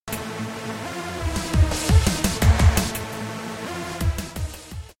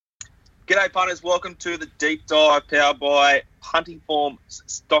G'day, punters. Welcome to the Deep Dive powered by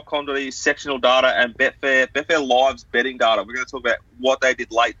huntingform.com.au sectional data and Betfair Live's betting data. We're going to talk about what they did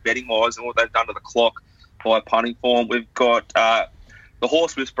late betting-wise and what they've done to the clock by Punting Form. We've got the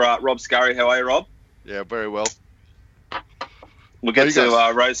horse whisperer, Rob Scurry. How are you, Rob? Yeah, very well. We'll get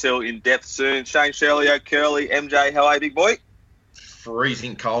to Rosehill in depth soon. Shane Shirley, Curly, MJ, how are you, big boy?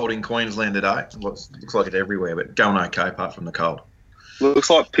 Freezing cold in Queensland today. Looks like it everywhere, but going okay apart from the cold. Looks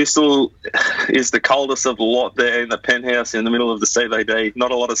like Pistol is the coldest of the lot there in the penthouse in the middle of the CBD. Not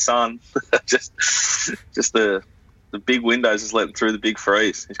a lot of sun. just the big windows just letting through the big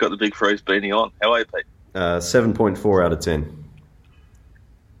freeze. He's got the big freeze beanie on. How are you, Pete? 7.4 out of 10.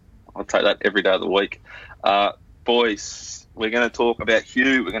 I'll take that every day of the week. Boys, we're going to talk about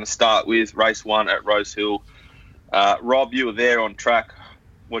Hugh. We're going to start with race 1 at Rosehill. Rob, you were there on track.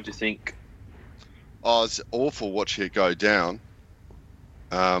 What do you think? Oh, it's awful watching it go down.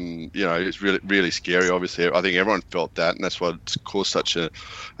 It's really, really scary, obviously. I think everyone felt that, and that's why it's caused such an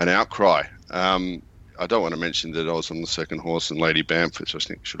outcry. I don't want to mention that I was on the second horse and Lady Banff, which I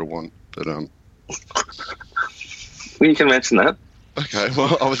think should have won. But you can mention that. Okay,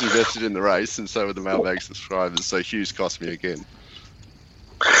 well, I was invested in the race, and so were the mailbag subscribers, so Hughes cost me again.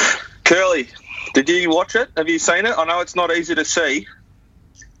 Curly, did you watch it? Have you seen it? I know it's not easy to see.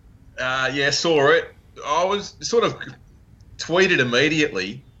 Yeah, saw it. I was sort of tweeted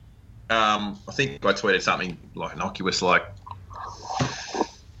immediately. I think I tweeted something like innocuous, like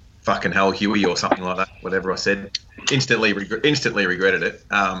 "fucking hell, Huey" or something like that. Whatever I said, instantly regretted it.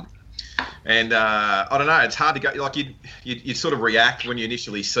 And I don't know. It's hard to go. Like you sort of react when you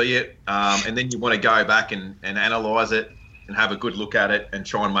initially see it, and then you want to go back and analyse it and have a good look at it and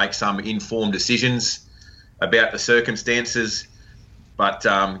try and make some informed decisions about the circumstances. But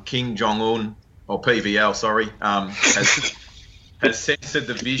King Jong-un, or PVL, sorry, has censored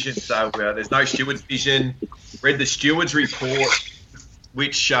the vision, so there's no steward's vision. Read the steward's report,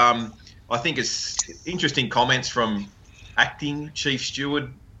 which I think is interesting comments from acting chief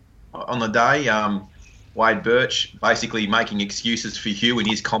steward on the day, Wade Birch, basically making excuses for Hugh in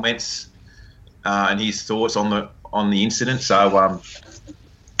his comments and his thoughts on the incident. So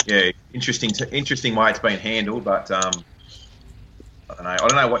interesting way it's been handled, but I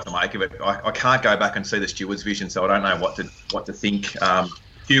don't know what to make of it. I can't go back and see the steward's vision, so I don't know what to think.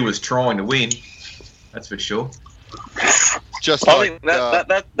 Hugh was trying to win, that's for sure. I think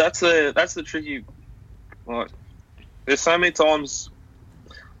that's the tricky. Like, there's so many times,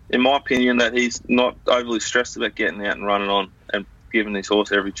 in my opinion, that he's not overly stressed about getting out and running on and giving his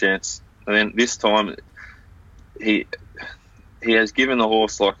horse every chance. And then this time, he has given the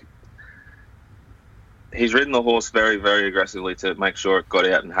horse, like, he's ridden the horse very, very aggressively to make sure it got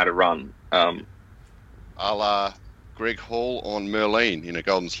out and had a run. A la Greg Hall on Merlene in a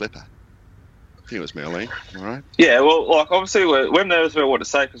golden slipper. I think it was Merlene, all right? Yeah, well, like, obviously we're nervous about what to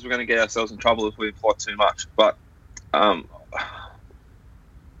say because we're going to get ourselves in trouble if we imply too much. But I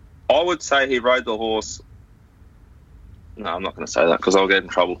would say he rode the horse. No, I'm not going to say that because I'll get in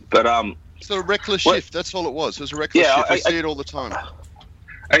trouble. But it's a reckless shift. That's all it was. It was a reckless shift. I see it all the time.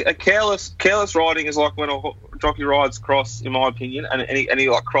 A careless riding is like when a jockey rides cross, in my opinion, and he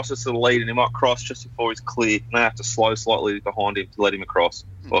like crosses to the lead, and he might cross just before he's clear, and they have to slow slightly behind him to let him across,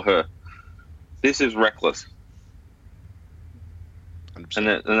 or her. This is reckless,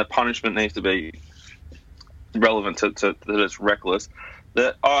 100%. And the punishment needs to be relevant to that it's reckless.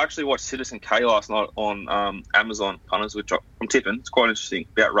 I actually watched Citizen K last night on Amazon Punters, which I'm tipping. It's quite interesting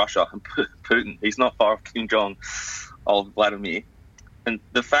about Russia and Putin. He's not far off Kim Jong, old Vladimir. And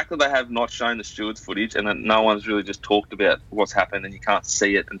the fact that they have not shown the stewards footage and that no one's really just talked about what's happened and you can't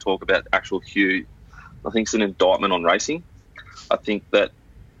see it and talk about actual Hugh, I think it's an indictment on racing. I think that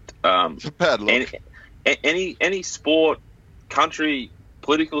it's a bad look. Any sport, country,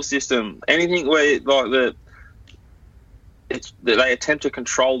 political system, anything where like they attempt to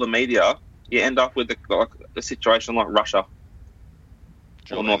control the media, you end up with a situation like Russia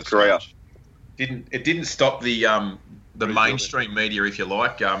or North Korea. It didn't stop the mainstream media, if you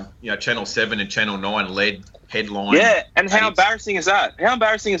like. Channel 7 and Channel 9 led headline. Yeah, and how embarrassing is that? How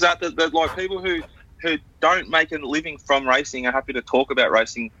embarrassing is that like people who don't make a living from racing are happy to talk about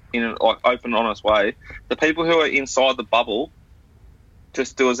racing in an open, honest way. The people who are inside the bubble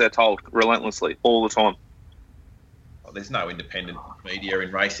just do as they're told relentlessly all the time. There's no independent media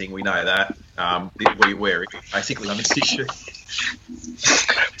in racing. We know that. We're basically on this issue.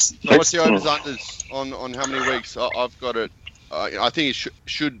 So what's the overs-unders on how many weeks? I've got it. I think it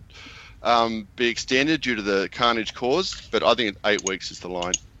should be extended due to the carnage caused, but I think 8 weeks is the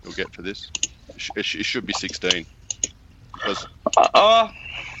line you'll get for this. It should be 16. Because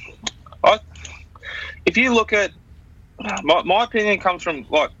If you look at my opinion comes from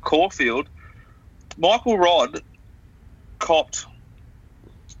like Caulfield. Michael Rodd copped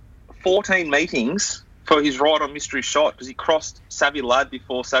 14 meetings for his ride on Mystery Shot because he crossed Savvy Lad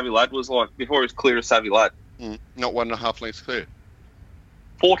before he was clear of Savvy Lad. Not 1.5 lengths clear.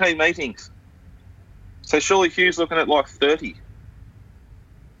 14 meetings. So surely Hugh's looking at like 30.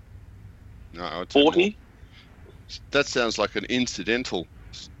 No, I'd say 40. more. That sounds like an incidental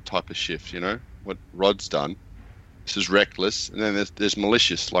type of shift, you know, what Rod's done. This is reckless, and then there's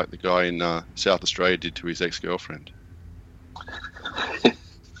malicious, like the guy in South Australia did to his ex-girlfriend.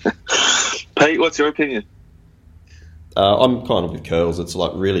 Pete, what's your opinion? I'm kind of with Curls. It's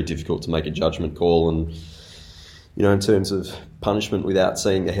like really difficult to make a judgment call, and in terms of punishment without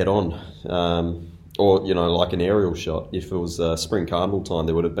seeing the head on, or like an aerial shot. If it was Spring Carnival time,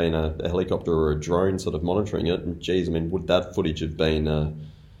 there would have been a helicopter or a drone sort of monitoring it. And geez, I mean, would that footage have been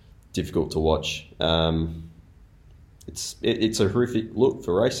difficult to watch? It's a horrific look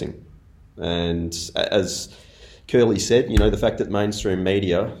for racing, and as Curly said, the fact that mainstream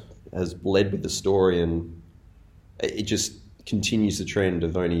media has led with the story, and it just continues the trend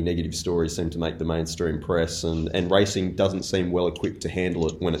of only negative stories seem to make the mainstream press, and racing doesn't seem well equipped to handle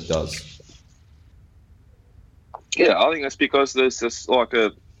it when it does. Yeah, I think that's because there's just like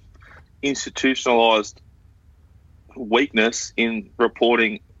a institutionalized weakness in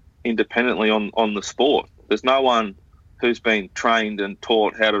reporting independently on the sport. There's no one who's been trained and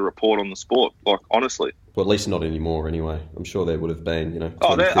taught how to report on the sport, like, honestly. Well, at least not anymore, anyway. I'm sure there would have been, 20,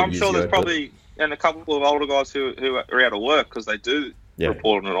 I'm 30 sure years there's ago, probably and a couple of older guys who are out of work because they do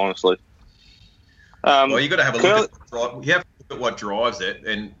report on it, honestly. Well, you've got to have a look at you have to look at what drives it,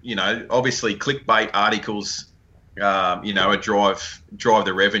 and obviously clickbait articles, drive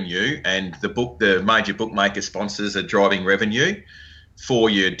the revenue, and the major bookmaker sponsors are driving revenue for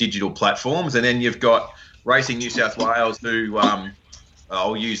your digital platforms, and then you've got Racing New South Wales, who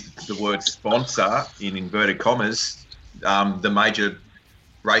I'll use the word sponsor in inverted commas, the major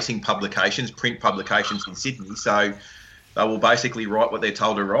racing publications, print publications in Sydney. So they will basically write what they're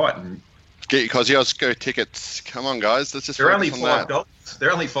told to write. And get your Kosciuszko tickets. Come on, guys. Let's just they're only focus on $5.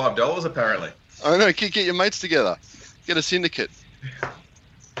 They're only $5 apparently. I know. Get your mates together. Get a syndicate.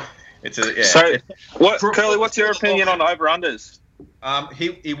 Curly, what's your opinion on over-unders?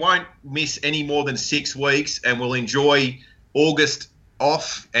 He won't miss any more than 6 weeks, and will enjoy August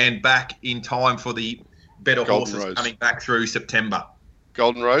off and back in time for the better Golden horses Rose. coming back through September.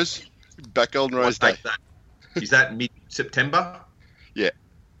 Golden Rose? Back Golden Rose Day. Is that mid-September? Yeah.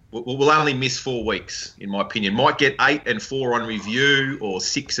 We'll only miss 4 weeks, in my opinion. Might get 8 and 4 on review, or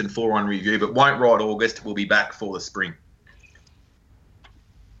 6 and 4 on review, but won't ride August. We'll be back for the spring.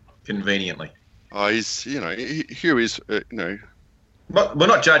 Conveniently. Oh, he's, Hugh is, But we're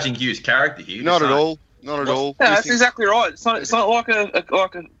not judging Hugh's character here. Not at all. Not at all. No, that's exactly right. It's not like a.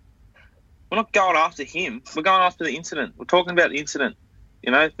 We're not going after him. We're going after the incident. We're talking about the incident.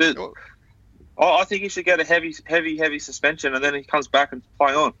 I think he should get a heavy suspension, and then he comes back and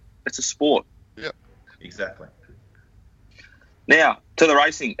play on. It's a sport. Yeah, exactly. Now to the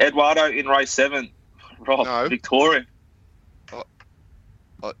racing. Eduardo in race 7. Rob, No. Victoria.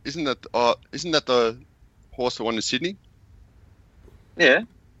 Isn't that the horse that won in Sydney? Yeah.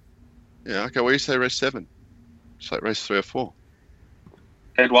 Yeah. Okay. Well, you say race 7. It's like race 3 or 4.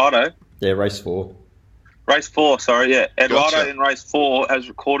 Eduardo. Yeah, race 4. Race 4, sorry, yeah. Eduardo Gotcha. in race 4 has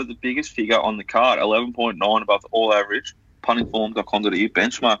recorded the biggest figure on the card, 11.9 above the all average. Puntingform.com.au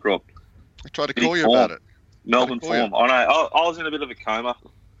benchmark, Rob. I tried to Big call you form. about it. Melbourne Tried to call form. I know. I was in a bit of a coma.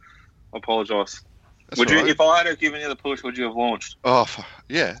 I apologise. That's Would you, all right. if I had given you the push, would you have launched? Oh,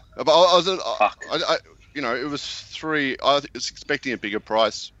 yeah. But I was, Fuck. it was 3. I was expecting a bigger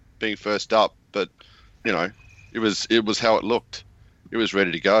price being first up, but it was how it looked. It was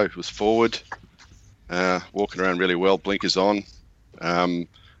ready to go. It was forward, walking around really well, blinkers on,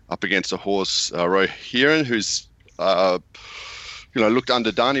 up against a horse, Roy Heron, who's looked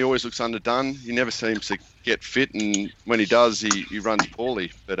underdone. He always looks underdone. He never seems to get fit, and when he does, he runs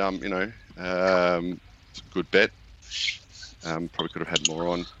poorly. But it's a good bet. Probably could have had more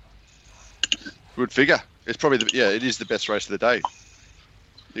on. Good figure. It's probably it is the best race of the day. I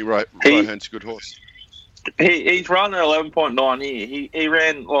think Rohan's a good horse. He's run at 11.9 here. He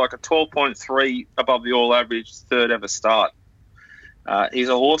ran like a 12.3 above the all average, third ever start. He's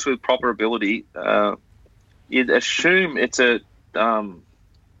a horse with proper ability. You'd assume it's a trainer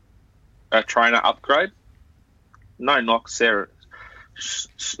upgrade. No knock, Sarah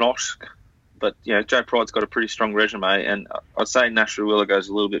Snosh, but Joe Pride's got a pretty strong resume, and I'd say Nash Rawiller goes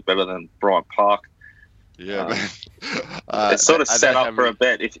a little bit better than Bryant Park. Yeah, man. It's sort of I set don't up have for any- a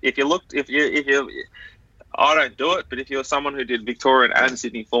bet. If you, I don't do it, but if you're someone who did Victorian and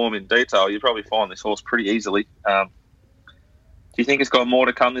Sydney form in detail, you'd probably find this horse pretty easily. Do you think it's got more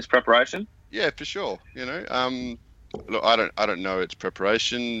to come this preparation? Yeah, for sure. Look, I don't know its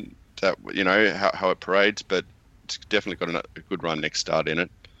preparation, that how it parades, but it's definitely got a good run next start in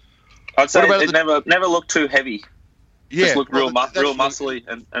it. I'd say What it about never looked too heavy. Yeah, Just looked real that's muscly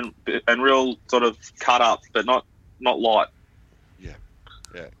and real sort of cut up, but not light. Yeah,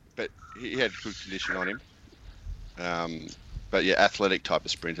 but he had good condition on him. But yeah, athletic type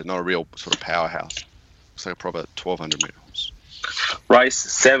of sprinter, not a real sort of powerhouse. Looks like a proper 1,200 metre horse. Race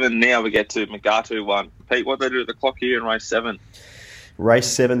 7 now we get to Magatu 1. Pete, what they do at the clock here in race 7? Race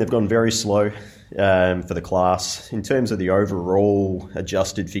 7, they've gone very slow for the class. In terms of the overall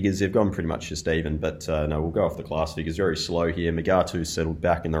adjusted figures, they've gone pretty much just even, but no, we'll go off the class figures. Very slow here. Magatu's settled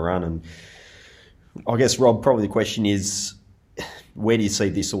back in the run, and I guess, Rob, probably the question is, where do you see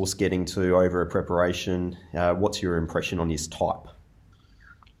this horse getting to over a preparation? What's your impression on his type?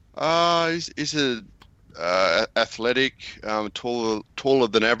 He's a athletic, taller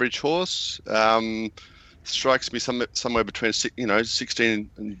than average horse. Strikes me somewhere between 16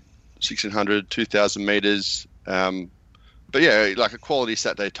 and 1,600, 2,000 metres. But yeah, like a quality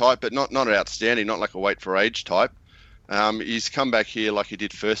Saturday type, but not outstanding, not like a weight for age type. He's come back here like he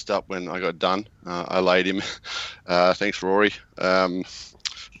did first up when I got done. I laid him. Thanks, Rory.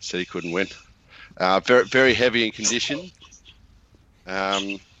 Said he couldn't win. Very, very heavy in condition.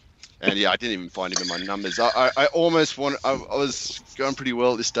 And yeah, I didn't even find him in my numbers. I almost I was going pretty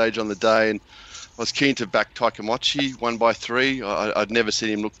well at this stage on the day, and I was keen to back Taikamochi 1 by 3. I'd never seen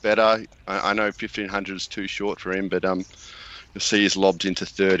him look better. I know 1,500 is too short for him, but you'll see he's lobbed into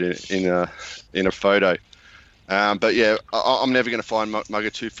third in a photo. But yeah, I'm never going to find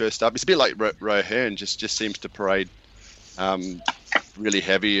Magatu first up. It's a bit like Rohan, just seems to parade really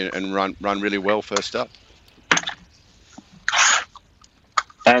heavy and run really well first up.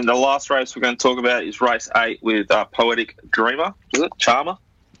 And the last race we're going to talk about is race 8 with Poetic Dreamer. Is it? Charmer?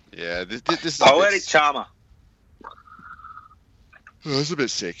 Yeah, this is Poetic Charmer. Oh, it's a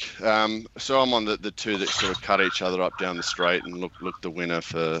bit sick. So I'm on the two that sort of cut each other up down the straight and look the winner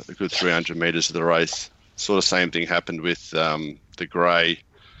for a good 300 metres of the race. Sort of same thing happened with the Grey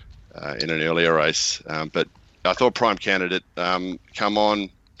in an earlier race. But I thought Prime Candidate, come on,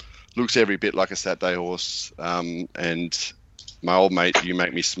 looks every bit like a Saturday horse. And my old mate, You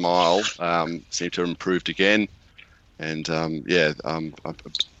Make Me Smile, seemed to have improved again. And I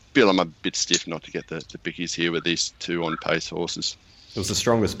feel I'm a bit stiff not to get the bickies here with these two on pace horses. It was the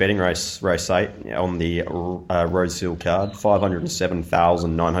strongest betting race 8 on the Rosehill card,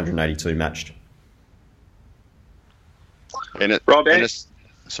 507,982 matched. Rob,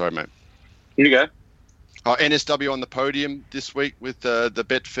 sorry, mate. You go. NSW on the podium this week with the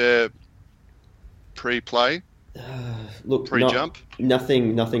Betfair pre-play. Look, pre-jump.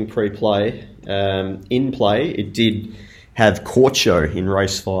 Nothing pre-play. In play, it did have Corcho in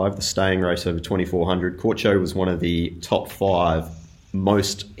race 5, the staying race over 2,400. Corcho was one of the top 5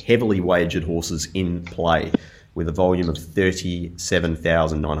 most heavily wagered horses in play, with a volume of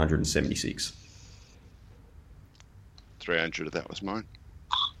 37,976. 300 of that was mine.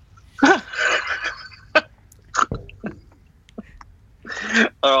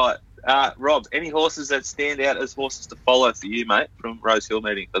 All right. Rob, any horses that stand out as horses to follow for you, mate, from Rosehill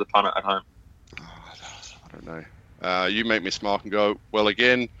meeting for the punter at home? I don't know. You Make Me Smile can go well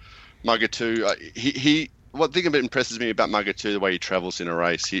again. Magatu, what thing that impresses me about Magatu, the way he travels in a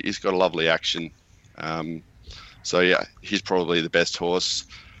race, he's got a lovely action. So yeah, he's probably the best horse.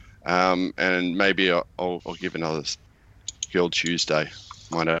 And maybe I'll give another Girl Tuesday.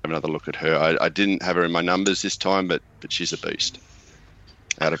 Might have another look at her. I didn't have her in my numbers this time, but she's a beast.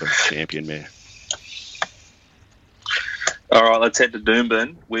 Out of a champion mare. All right, let's head to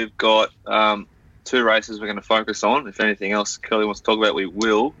Doomben. We've got 2 races we're going to focus on. If anything else Curly wants to talk about, we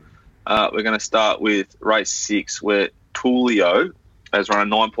will. We're going to start with race 6, where Tullio has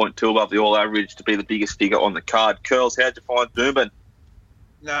run a 9.2 above the all average to be the biggest figure on the card. Curls, how'd you find Doomben?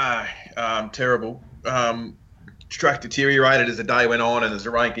 No, terrible. Track deteriorated as the day went on and as the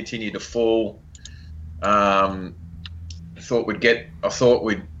rain continued to fall. I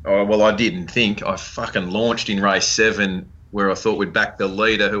didn't think. I fucking launched in race 7 where I thought we'd back the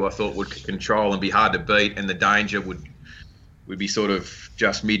leader who I thought would control and be hard to beat, and the danger would be sort of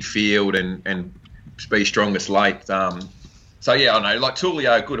just midfield and be strongest late. So yeah, I know, like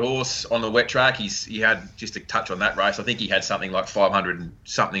Tullio, good horse on the wet track. He had, just to touch on that race, I think he had something like 500 and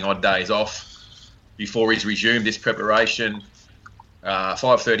something odd days off before he's resumed this preparation.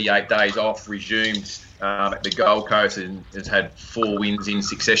 538 days off, resumed at the Gold Coast, and has had 4 wins in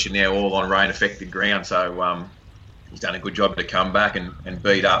succession now, all on rain-affected ground. So he's done a good job to come back and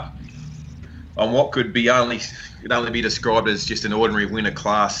beat up on what could only be described as just an ordinary winter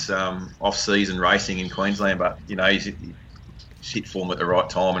class off-season racing in Queensland. But he's hit form at the right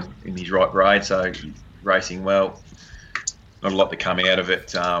time and in his right grade, so he's racing well. Not a lot to come out of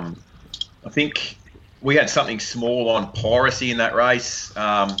it. I think we had something small on Piracy in that race.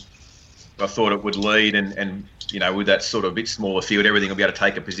 I thought it would lead, and with that sort of bit smaller field, everything will be able to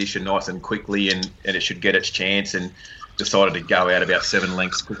take a position nice and quickly, and it should get its chance, and decided to go out about 7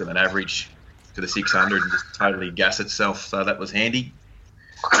 lengths quicker than average to the 600 and just totally gas itself. So that was handy.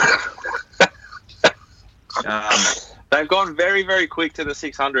 They've gone very, very quick to the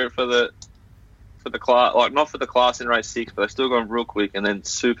 600 for the class, like not for the class in race 6, but they've still gone real quick, and then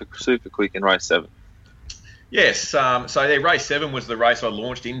super, super quick in race 7. Yes, so race 7 was the race I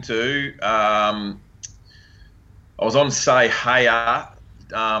launched into. I was on Say Haya,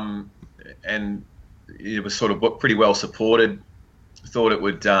 and it was sort of pretty well supported. Thought it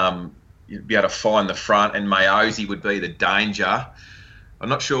would be able to find the front, and Mayosi would be the danger. I'm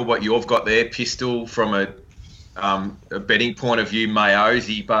not sure what you've got there, Pistol, from a betting point of view,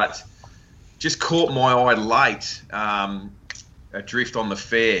 Mayosi, but just caught my eye late, adrift on the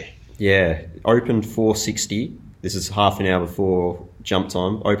fair. Yeah, opened $4.60. This is half an hour before jump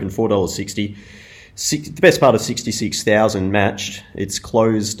time. Opened $4.60. The best part of 66,000 matched. It's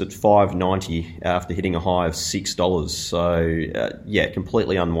closed at $5.90 after hitting a high of $6. So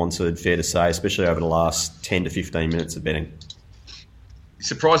completely unwanted. Fair to say, especially over the last 10 to 15 minutes of betting.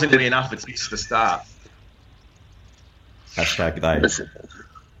 Surprisingly enough, it's missed the start. #they.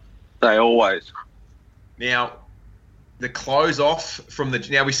 They always. Now, the close off from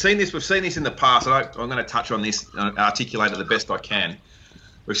we've seen this in the past. I'm going to touch on this and articulate it the best I can.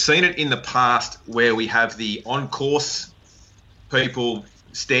 We've seen it in the past where we have the on-course people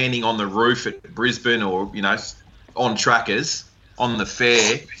standing on the roof at Brisbane or, on trackers on the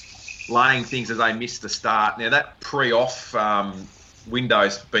fair, laying things as they miss the start. Now, that pre-off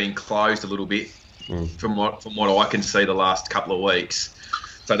window's been closed a little bit from what I can see the last couple of weeks.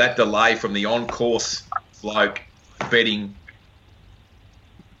 So that delay from the on-course bloke betting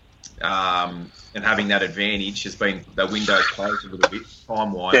and having that advantage has been the window closed a little bit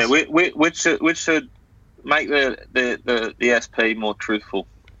time wise. Yeah, which should make the SP more truthful.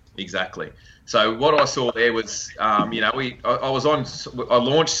 Exactly. So what I saw there was, I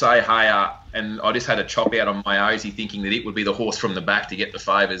launched Say Haya, and I just had a chop out on Mayosi, thinking that it would be the horse from the back to get the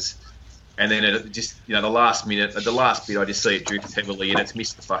favours. And then it just, the last bit, I just see it drift heavily, and it's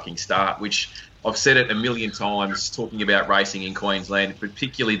missed the fucking start, which I've said it a million times, talking about racing in Queensland,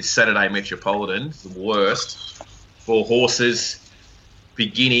 particularly the Saturday Metropolitan, the worst for horses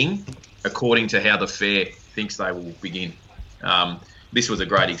beginning according to how the fair thinks they will begin. This was a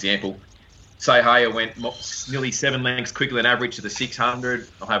great example. Say Haya went nearly 7 lengths quicker than average to the 600.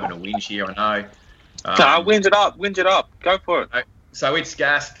 I'm having a whinge here, I know. Whinge it up. Go for it. So it's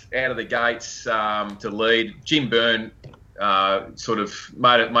gassed out of the gates to lead. Jim Byrne sort of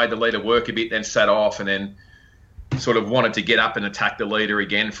made the leader work a bit, then sat off, and then sort of wanted to get up and attack the leader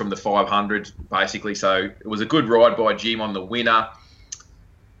again from the 500, basically. So it was a good ride by Jim on the winner.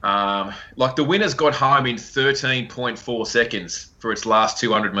 The winner's got home in 13.4 seconds for its last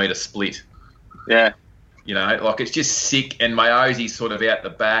 200-metre split. Yeah. It's just sick, and Mayosi's sort of out the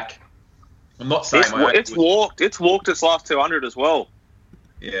back. I'm not saying it's walked its last 200 as well.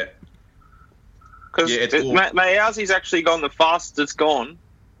 Yeah. Because Mayosi's actually gone the fastest it's gone,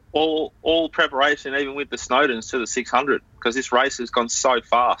 all preparation, even with the Snowdens, to the 600, because this race has gone so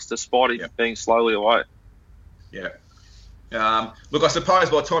fast, despite it being slowly away. Yeah. Look, I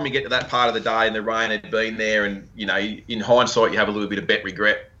suppose by the time you get to that part of the day and the rain had been there, and, in hindsight, you have a little bit of bet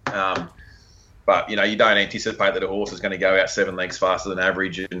regret. But, you don't anticipate that a horse is going to go out 7 lengths faster than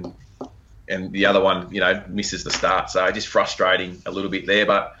average, and the other one, misses the start. So just frustrating a little bit there.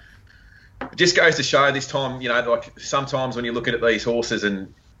 But it just goes to show this time, sometimes when you look at these horses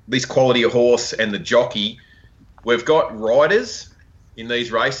and this quality of horse and the jockey, we've got riders in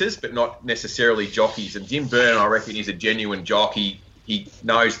these races, but not necessarily jockeys. And Jim Byrne, I reckon, is a genuine jockey. He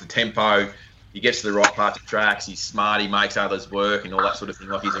knows the tempo. He gets to the right parts of tracks. He's smart. He makes others work and all that sort of thing.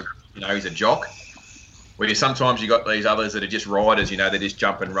 He's a jock. Where sometimes you got these others that are just riders, they just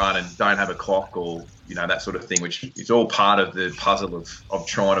jump and run and don't have a clock or, that sort of thing, which is all part of the puzzle of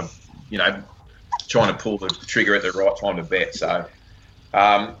trying to pull the trigger at the right time to bet. So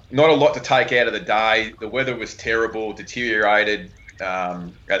not a lot to take out of the day. The weather was terrible, deteriorated,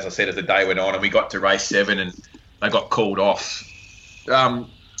 as I said, as the day went on, and we got to race 7 and they got called off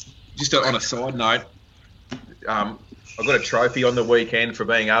just on a side note, I got a trophy on the weekend for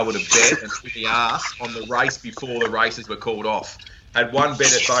being able to bet and put the arse on the race before the races were called off. Had one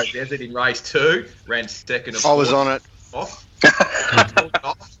bet at Bow Desert in race 2, ran second. I was on it. Off.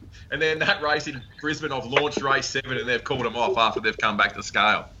 And then that race in Brisbane, I've launched race 7 and they've called them off after they've come back to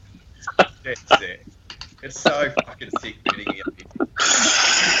scale. It's so fucking sick betting here.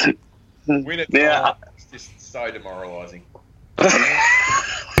 Win it. Yeah. It's just so demoralising.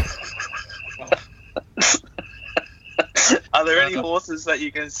 Are there any horses that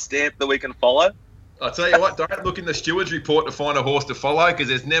you can stamp that we can follow? I'll tell you what, don't look in the stewards report to find a horse to follow because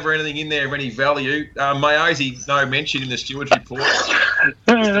there's never anything in there of any value. Mayosi, no mention in the stewards report.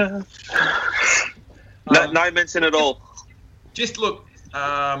 No mention at all. Just look,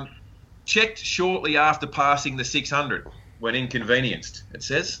 checked shortly after passing the 600 when inconvenienced, it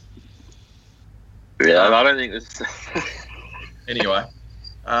says. Yeah, I don't think it's... Anyway,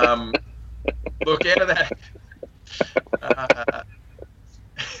 look, out of that...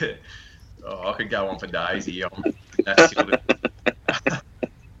 I could go on for days here. That's sort of...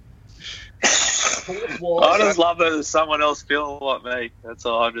 I just love that there's someone else feeling like me. That's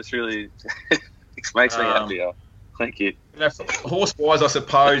all. I'm just really... it makes me happier. Thank you. Horse-wise, I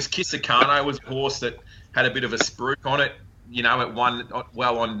suppose, Kisakano was a horse that had a bit of a spruik on it. You know, it won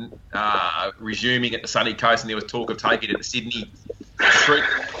well on resuming at the Sunny Coast, and there was talk of taking it to Sydney. 3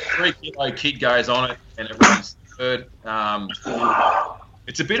 kilo kid goes on it, and it runs third.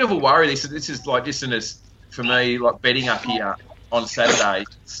 It's a bit of a worry. This is like just for me, like betting up here on Saturday.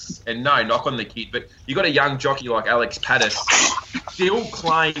 And no knock on the kid, but you got a young jockey like Alex Pattis, still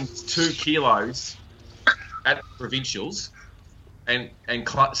claims 2 kilos at provincials, and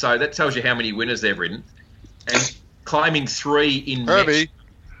so that tells you how many winners they've ridden, and claiming 3 in Herbie.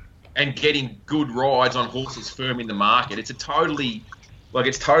 and getting good rides on horses firm in the market. It's totally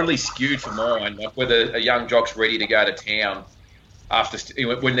skewed for mine. Like whether a young jock's ready to go to town after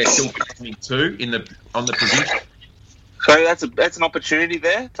when they're still becoming 2 on the provincial. So that's an opportunity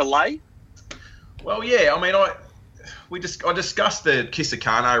there to lay. Well, yeah. I mean, I discussed the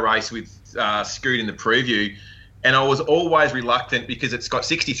Kisakano race with Scoot in the preview, and I was always reluctant because it's got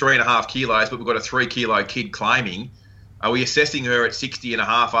 63.5 kilos, but we've got a 3 kilo kid claiming. Are we assessing her at 60.5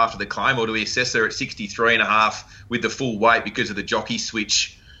 after the claim, or do we assess her at 63.5 with the full weight because of the jockey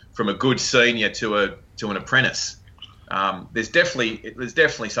switch from a good senior to an apprentice? There's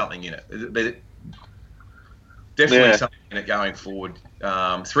definitely something in it. Something in it going forward.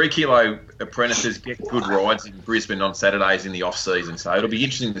 3 kilo apprentices get good rides in Brisbane on Saturdays in the off season, so it'll be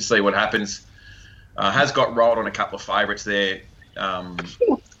interesting to see what happens. Has got rolled on a couple of favourites there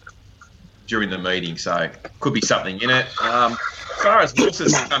during the meeting, so could be something in it. As far as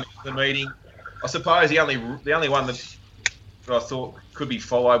horses come into the meeting, I suppose the only one that I thought could be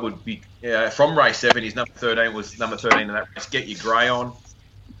followed would be from race 7. His number 13 was number 13 in that race. Get Your Grey On.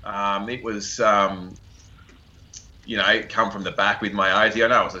 It was come from the back with Mayosi. I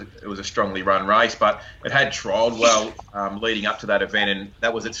know it was a strongly run race, but it had trialled well leading up to that event, and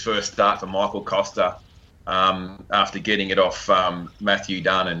that was its first start for Michael Costa after getting it off Matthew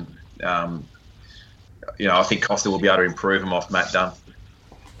Dunn, and I think Costa will be able to improve him off Matt Dunn,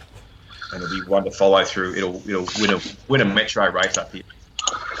 and it'll be one to follow through. It'll win a metro race up here.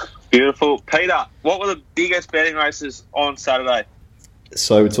 Beautiful, Peter. What were the biggest betting races on Saturday?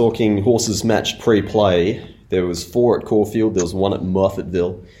 So we're talking horses matched pre-play. There was 4 at Caulfield. There was 1 at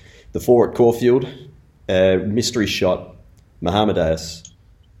Morphettville. The 4 at Caulfield, Mystery Shot, Mohammedas,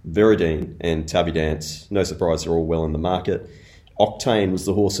 Viridine, and Tabby Dance. No surprise, they're all well in the market. Octane was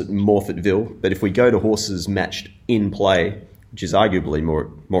the horse at Morphettville. But if we go to horses matched in play, which is arguably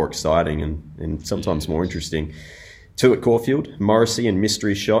more exciting and sometimes more interesting, 2 at Caulfield, Morrissey and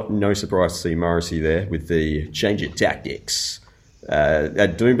Mystery Shot. No surprise to see Morrissey there with the change of tactics.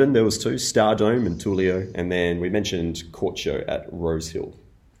 At Doomben, there was 2, Star Dome and Tulio, and then we mentioned Court Show at Rosehill.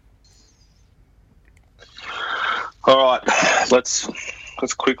 All right, let's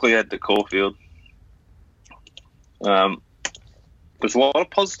quickly head to Caulfield. There's a lot of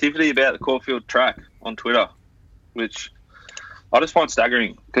positivity about the Caulfield track on Twitter, which I just find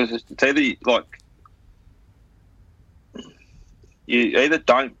staggering because it's either you either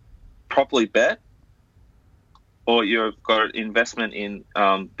don't properly bet, or you've got an investment in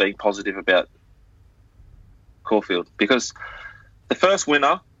being positive about Caulfield. Because the first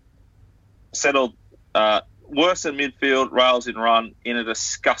winner settled worse than midfield, rails in run, in a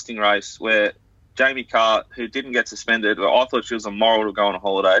disgusting race where Jamie Carr, who didn't get suspended, I thought she was immoral to go on a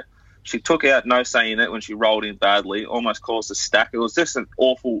holiday. She took out no say in it when she rolled in badly, almost caused a stack. It was just an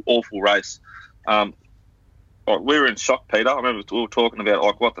awful, awful race. we were in shock, Peter. I remember we were talking about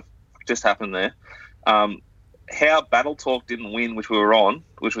like what the fuck just happened there. How Battle Talk didn't win, which we were on,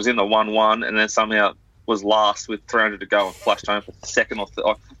 which was in the 1-1, and then somehow was last with 300 to go and flashed home for second or third.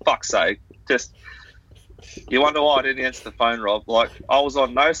 Like, for fuck's sake, just you wonder why I didn't answer the phone, Rob. Like, I was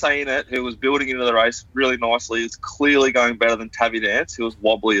on No Say In It, who was building into the race really nicely. It's clearly going better than Tabby Dance, who was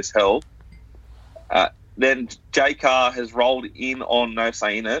wobbly as hell. Then J Car has rolled in on No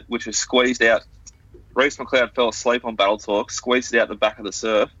Say In It, which was squeezed out. Reese McLeod fell asleep on Battle Talk, squeezed it out the back of the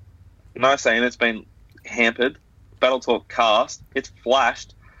surf. No Say In It's been hampered. Battle Talk cast. It's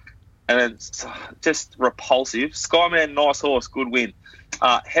flashed. And it's just repulsive. Skyman, nice horse, good win.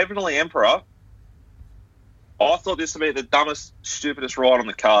 Heavenly Emperor, I thought this would be the dumbest, stupidest ride on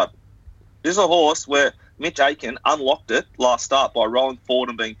the card. This is a horse where Mitch Aiken unlocked it last start by rolling forward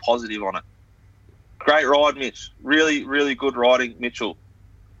and being positive on it. Great ride, Mitch. Really, really good riding, Mitchell.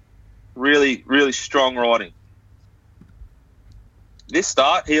 Really, really strong riding. This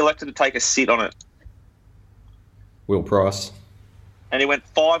start, he elected to take a sit on it. Will Price. And he went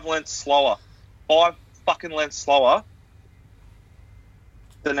 5 lengths slower. 5 fucking lengths slower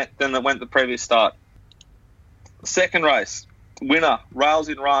than it went the previous start. Second race, winner, rails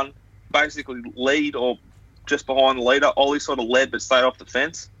in run, basically lead or just behind the leader. Ollie sort of led but stayed off the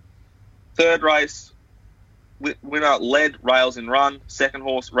fence. Third race, winner led, rails in run. Second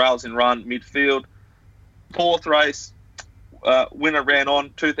horse, rails in run, midfield. Fourth race, winner ran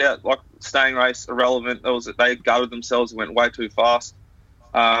on. 2000, like staying race, irrelevant. They gutted themselves and went way too fast.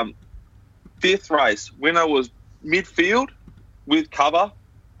 Fifth race, winner was midfield with cover.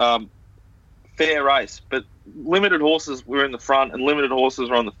 Fair race, but limited horses were in the front and limited horses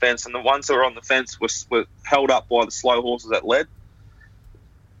were on the fence, and the ones that were on the fence were held up by the slow horses that led.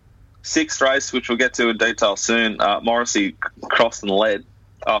 Sixth race, which we'll get to in detail soon, Morrissey crossed and led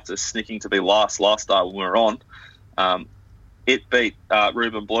after sneaking to be last start when we were on. It beat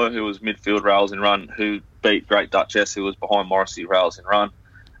Ruben Blur, who was midfield rails and run, who beat Great Duchess, who was behind Morrissey rails and run.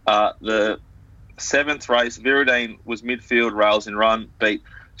 The seventh race, Viridine was midfield rails and run, beat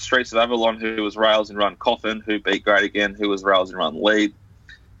Streets of Avalon, who was rails and run Coffin, who beat Great Again, who was rails and run lead.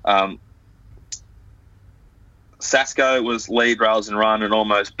 Sasko was lead rails and run and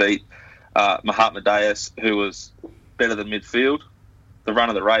almost beat Mahatma Deus, who was better than midfield. The run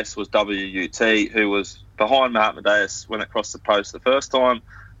of the race was WUT, who was behind Mahatma Deus when it crossed the post the first time.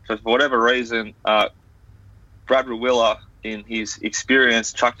 For whatever reason, Brad Rawiller, in his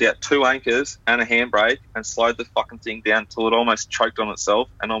experience, chucked out 2 anchors and a handbrake and slowed the fucking thing down till it almost choked on itself,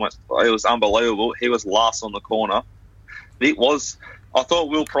 and it was unbelievable. He was last on the corner. I thought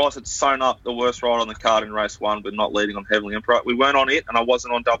Will Price had sewn up the worst ride on the card in race 1, but not leading on Heavenly Emperor. We weren't on it, and I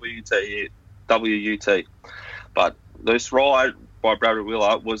wasn't on WUT. But this ride by Brad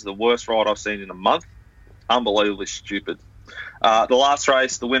Rawiller was the worst ride I've seen in a month. Unbelievably stupid. The last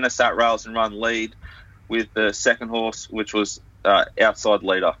race, the winner sat rails and run lead with the second horse, which was outside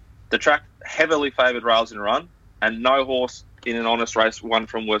leader. The track heavily favoured rails and run, and no horse in an honest race won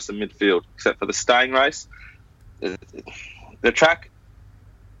from worse than midfield, except for the staying race. The track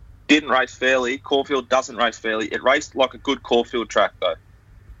didn't race fairly. Caulfield doesn't race fairly. It raced like a good Caulfield track, though.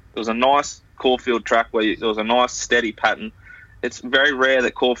 It was a nice Caulfield track where there was a nice steady pattern. It's very rare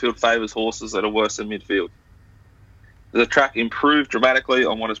that Caulfield favours horses that are worse than midfield. The track improved dramatically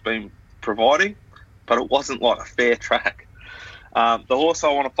on what it's been providing, but it wasn't like a fair track. The horse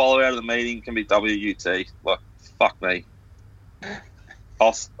I want to follow out of the meeting can be WUT. Like, fuck me.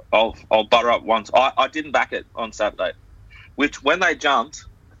 I'll butter up once. I didn't back it on Saturday, which when they jumped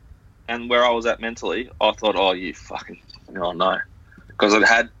and where I was at mentally, I thought, oh, you fucking, oh no. Because it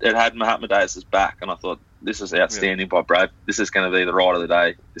had Mahatma Deus' back, and I thought, this is outstanding by Brad. This is going to be the ride of the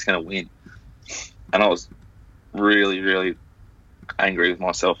day. It's going to win. And I was really, really angry with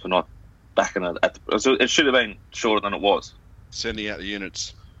myself for not backing it. It should have been shorter than it was. Sending out the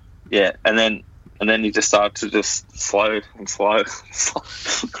units. Yeah, and then you just started to just slow, and I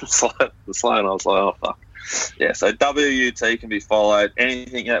was like, oh fuck. Yeah, so WUT can be followed.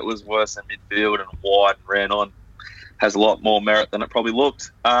 Anything that was worse than midfield and wide and ran on has a lot more merit than it probably looked.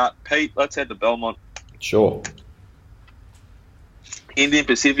 Pete, let's head to Belmont. Sure. Indian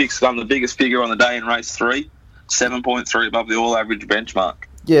Pacific's done the biggest figure on the day in race 3, 7.3 above the all-average benchmark.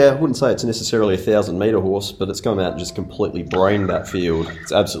 Yeah, I wouldn't say it's necessarily a 1,000-metre horse, but it's come out and just completely brained that field.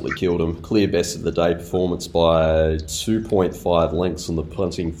 It's absolutely killed him. Clear best of the day performance by 2.5 lengths on the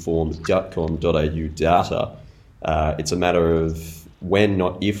puntingform.com.au data. It's a matter of when,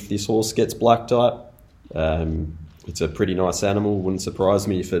 not if, this horse gets black type. It's a pretty nice animal. Wouldn't surprise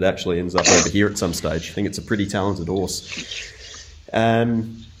me if it actually ends up over here at some stage. I think it's a pretty talented horse. The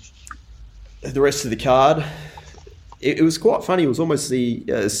rest of the card, it was quite funny. It was almost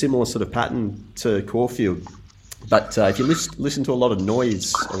the similar sort of pattern to Caulfield. But if you listen to a lot of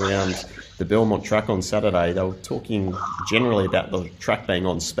noise around the Belmont track on Saturday, they were talking generally about the track being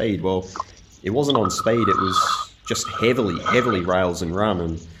on speed. Well, it wasn't on speed. It was just heavily rails and run.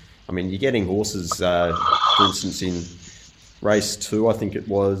 And I mean, you're getting horses, for instance, in race 2, I think it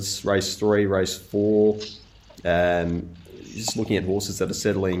was, race 3, race 4. Just looking at horses that are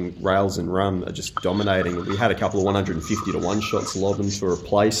settling rails and run are just dominating. We had a couple of 150 to 1 shots lobbed into a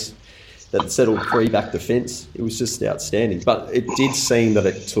place that settled 3 back to fence. It was just outstanding. But it did seem that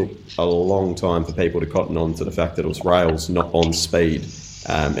it took a long time for people to cotton on to the fact that it was rails, not on speed.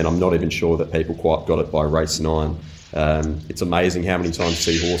 And I'm not even sure that people quite got it by race 9. It's amazing how many times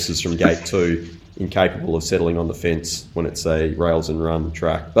you see horses from gate 2 incapable of settling on the fence when it's a rails and run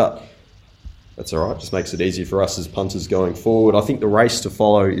track. But that's all right. Just makes it easier for us as punters going forward. I think the race to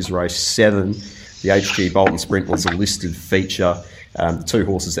follow is race 7. The HG Bolton Sprint was a listed feature. The 2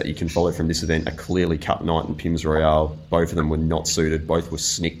 horses that you can follow from this event are clearly Cup Night and Pims Royale. Both of them were not suited. Both were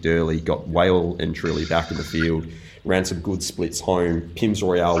snicked early, got well and truly back in the field, ran some good splits home. Pims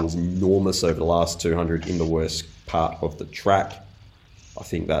Royale was enormous over the last 200 in the worst part of the track. I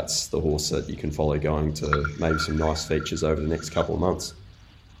think that's the horse that you can follow going to maybe some nice features over the next couple of months.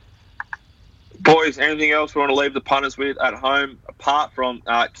 Boys, anything else we want to leave the punters with at home, apart from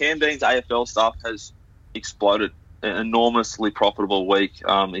Cam Dean's AFL stuff has exploded. An enormously profitable week.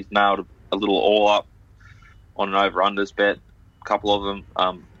 He's nailed a little all-up on an over-unders bet. A couple of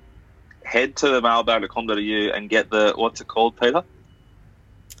them. Head to the mailbag.com.au and get the, what's it called, Peter?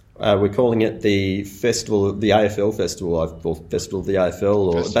 We're calling it the festival, the AFL festival, or Festival of the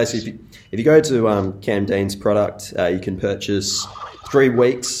AFL. Or basically, if you go to Cam Dean's product, you can purchase 3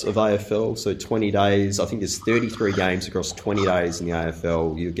 weeks of AFL, so 20 days. I think there's 33 games across 20 days in the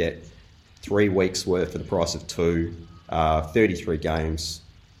AFL. You get 3 weeks worth for the price of 2, 33 games.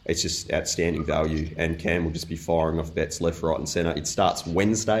 It's just outstanding value, and Cam will just be firing off bets left, right and centre. It starts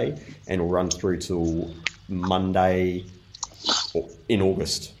Wednesday and will run through till Monday in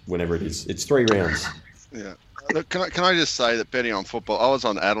August, whenever it is. It's 3 rounds. Yeah. Look, can I just say that betting on football, I was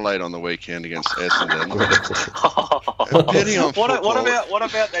on Adelaide on the weekend against Essendon. Betting on football. What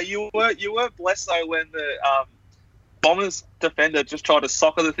about that? You were blessed though when the Bombers defender just tried to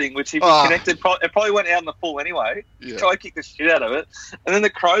soccer the thing, which if he connected, it probably went out in the full anyway. Yeah. Tried to kick the shit out of it, and then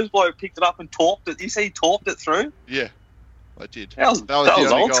the Crows bloke picked it up and torped it. You see, he torped it through. Yeah, I did. That was the old only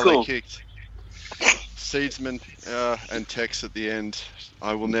goal school. they kicked. Seedsman and Tex at the end.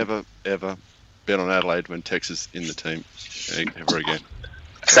 I will never ever bet on Adelaide when Tex is in the team ever again.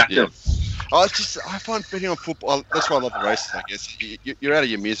 Exactly. Yeah. I find betting on football. That's why I love the races. I guess you're out of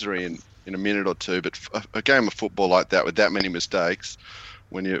your misery in a minute or two, but a game of football like that with that many mistakes,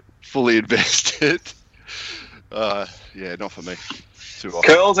 when you're fully invested, yeah, not for me. Too often.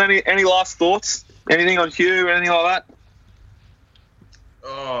 Curls, any last thoughts? Anything on Hugh? Anything like that?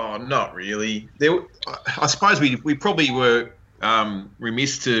 Oh, not really. I suppose we probably were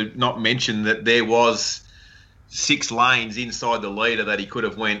remiss to not mention that there was 6 lanes inside the leader that he could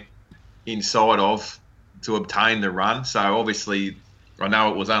have went inside of to obtain the run. So obviously, I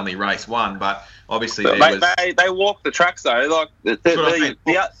know it was only race 1, but obviously they walked the tracks though. Like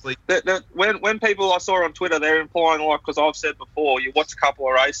when people I saw on Twitter, they're implying like, because I've said before, you watch a couple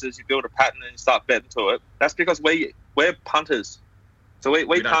of races, you build a pattern, and you start betting to it. That's because we're punters, so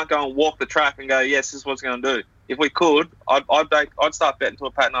we can't go and walk the track and go, yes, this is what it's going to do. If we could, I'd start betting to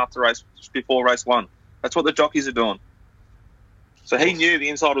a pattern before race 1. That's what the jockeys are doing. So he knew the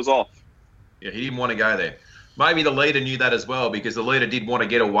inside was off. Yeah, he didn't want to go there. Maybe the leader knew that as well, because the leader did want to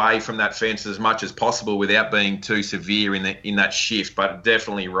get away from that fence as much as possible without being too severe in that shift. But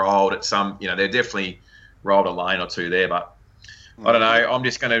definitely rolled at some, they definitely rolled a lane or 2 there. But I don't know. I'm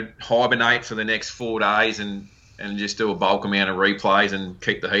just going to hibernate for the next 4 days and just do a bulk amount of replays and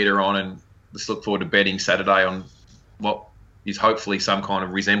keep the heater on, and just look forward to betting Saturday on what is hopefully some kind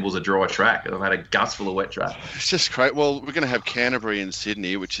of resembles a dry track. I've had a gutful of wet track. It's just great. Well, we're going to have Canterbury in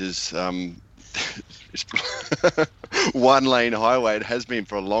Sydney, which is it's 1-lane highway. It has been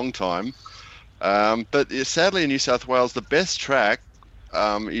for a long time. But sadly in New South Wales, the best track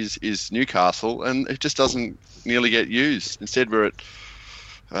is Newcastle, and it just doesn't nearly get used. Instead, we're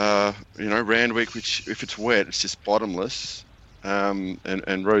at Randwick, which if it's wet, it's just bottomless,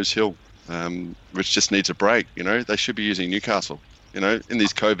 and Rose Hill, which just needs a break. They should be using Newcastle. In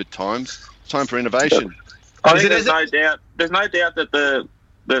these COVID times, time for innovation. I think there's no doubt that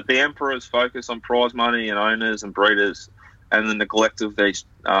the Emperor's focus on prize money and owners and breeders, and the neglect of these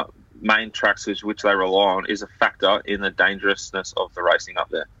main tracks which they rely on, is a factor in the dangerousness of the racing up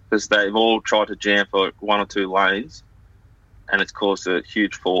there, because they've all tried to jam for 1 or 2 lanes and it's caused a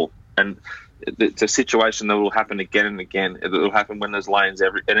huge fall. And it's a situation that will happen again and again. It will happen when there's lanes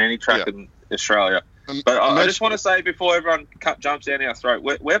at any track in Australia. But I just want to say, before everyone jumps down our throat,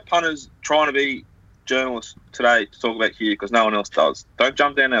 we're punters trying to be journalists today to talk about Hugh because no one else does. Don't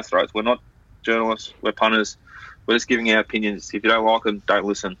jump down our throats. We're not journalists. We're punters. We're just giving our opinions. If you don't like them, don't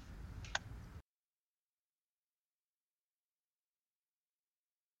listen.